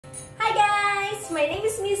My name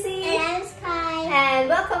is Missy. And I'm Sky.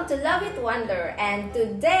 And welcome to Love It Wonder. And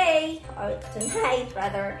today, or tonight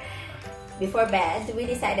rather, before bed, we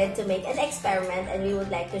decided to make an experiment and we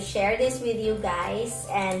would like to share this with you guys.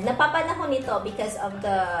 And napapanahon ito because of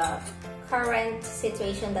the current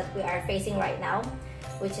situation that we are facing right now,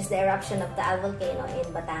 which is the eruption of the volcano in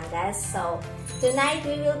Batangas. So tonight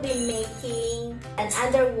we will be making an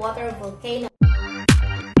underwater volcano.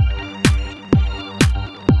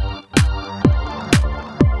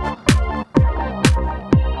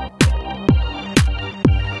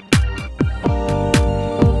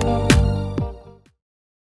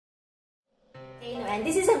 And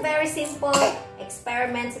this is a very simple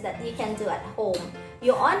experiment that you can do at home.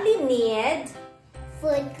 You only need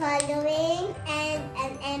food coloring and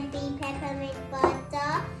an empty peppermint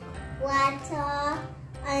bottle, water,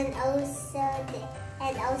 and also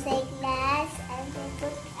glass, and the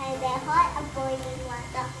hot and boiling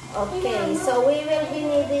water. Okay, so we will be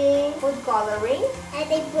needing food coloring. And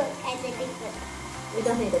a book and a big book. We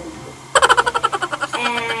don't need a big book.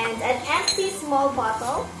 And an empty small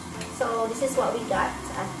bottle. So this is what we got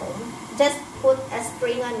at home. Just put a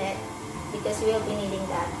string on it because we will be needing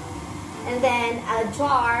that. And then a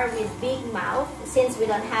jar with big mouth. Since we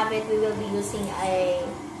don't have it, we will be using a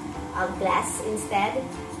glass instead.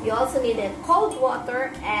 You also need a cold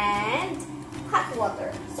water and hot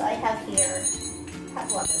water. So I have here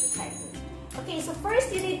hot water beside me. Okay, so first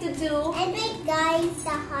you need to do... And wait guys,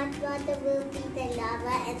 the hot water will be the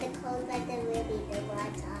lava and the cold water will be the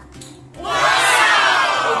water.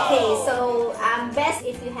 Okay, so best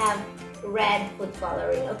if you have red food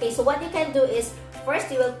coloring. Okay, so what you can do is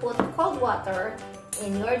first you will put cold water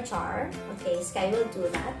in your jar. Okay, Sky will do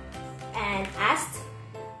that. And ask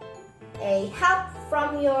a help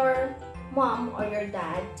from your mom or your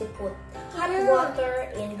dad to put hot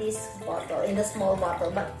water in this bottle, in the small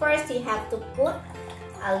bottle. But first you have to put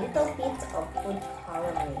a little bit of food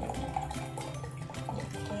coloring.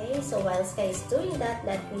 Okay, so while Sky is doing that,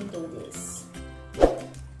 let me do this.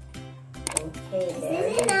 Okay, there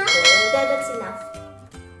you go. That's enough.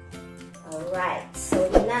 Alright, so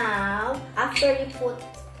now, after you put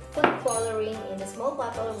food coloring in the small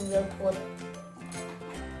bottle, we will put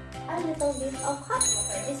a little bit of hot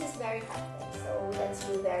water. This is very hot, so let's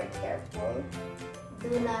be very careful.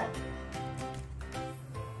 Do not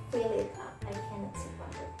fill it up. I cannot see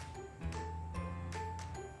properly.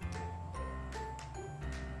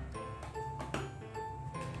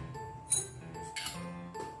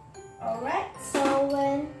 Alright, so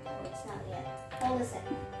when... Oh, it's not yet. Hold a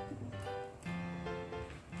second.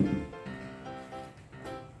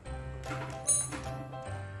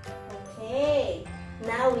 Okay,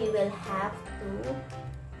 now we will have to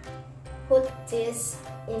put this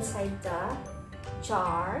inside the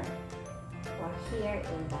jar or here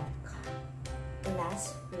in the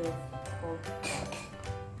glass with cold water.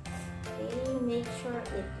 Okay, make sure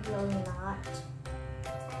it will not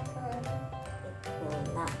happen.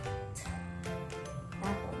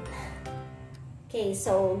 Okay,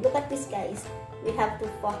 so look at this guys. We have to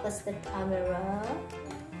focus the camera.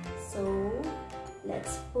 So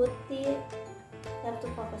let's put it. You have to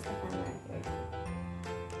focus the camera here.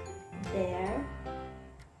 There.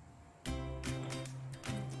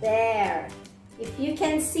 There. If you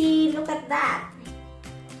can see, look at that.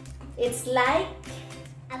 It's like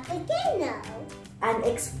a volcano. An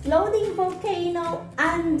exploding volcano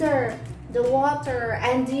under the water.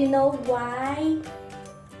 And do you know why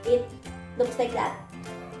it looks like that?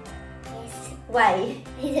 Yes. Why?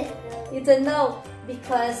 I don't know. You don't know.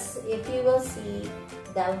 Because if you will see,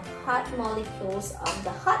 the hot molecules of the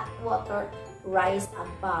hot water rise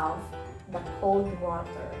above the cold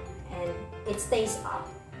water and it stays up.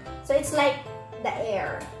 So it's like the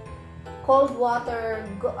air. Cold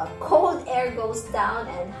air goes down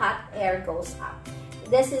and hot air goes up.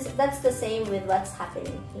 That's the same with what's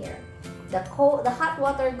happening here. The hot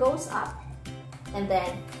water goes up and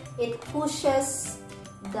then it pushes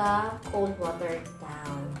the cold water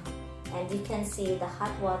down. And you can see the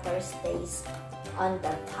hot water stays on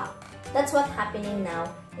the top. That's what's happening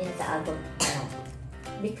now in the volcano.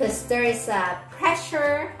 Because there is a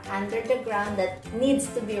pressure under the ground that needs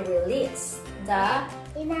to be released. The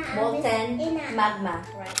molten magma.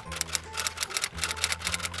 Right.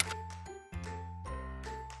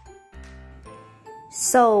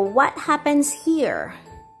 So what happens here?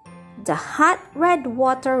 The hot red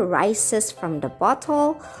water rises from the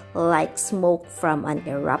bottle like smoke from an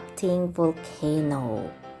erupting volcano.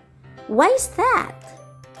 Why is that?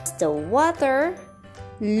 The water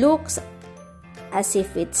looks as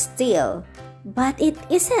if it's still, but it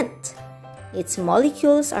isn't. Its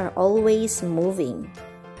molecules are always moving.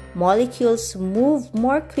 molecules move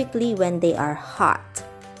more quickly when they are hot.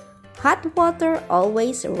 Hot water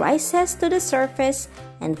always rises to the surface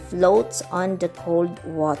and floats on the cold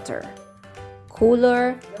water.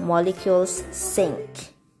 Cooler molecules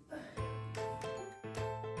sink.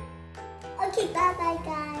 Okay, bye-bye,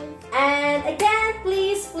 guys. And again,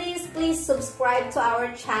 please subscribe to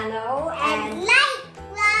our channel And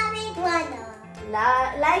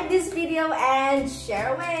like this video and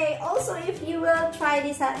share away. Also, if you will try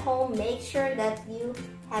this at home, make sure that you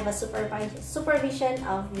have a supervision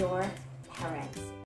of your parents.